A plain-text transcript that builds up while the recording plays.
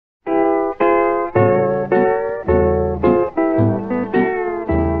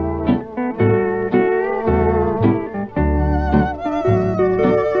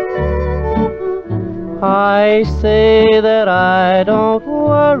I say that I don't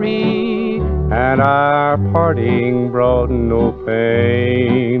worry, and our parting brought no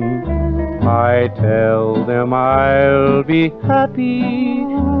pain. I tell them I'll be happy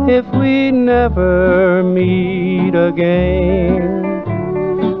if we never meet again.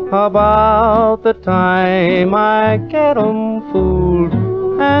 About the time I get 'em fooled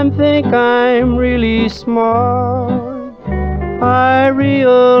and think I'm really smart, I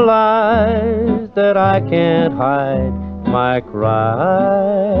realize that I can't hide my cry-baby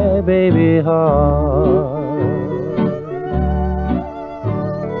heart.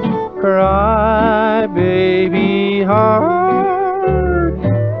 Cry-baby heart,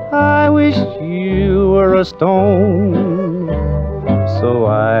 I wish you were a stone, so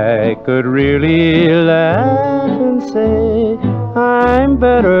I could really laugh and say I'm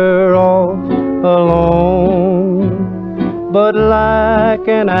better off alone. But like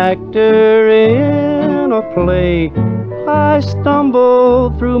an actor in a play, I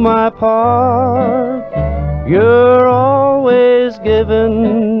stumble through my part. You're always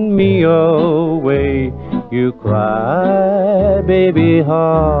giving me away, you cry-baby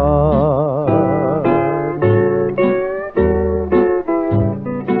heart.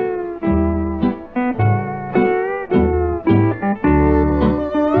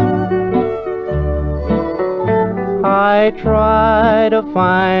 I try to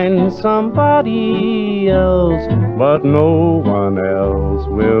find somebody else, but no one else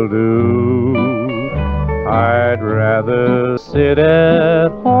will do. I'd rather sit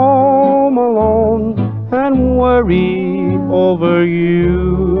at home alone and worry over you.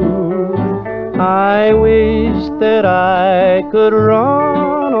 I wish that I could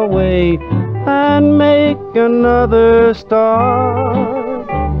run away and make another start,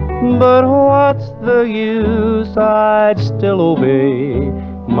 but what's the use? I'd still obey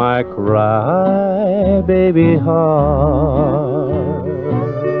my cry-baby heart.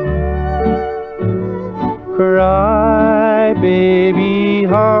 Cry-baby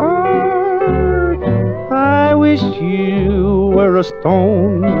heart, I wish you were a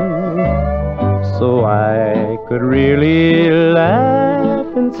stone, so I could really laugh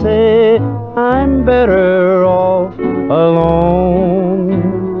and say I'm better off alone.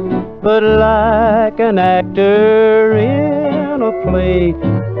 But like an actor in a play,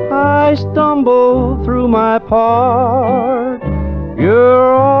 I stumble through my part.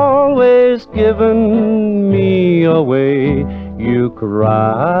 You're always giving me away, you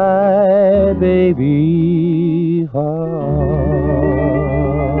cry-baby heart.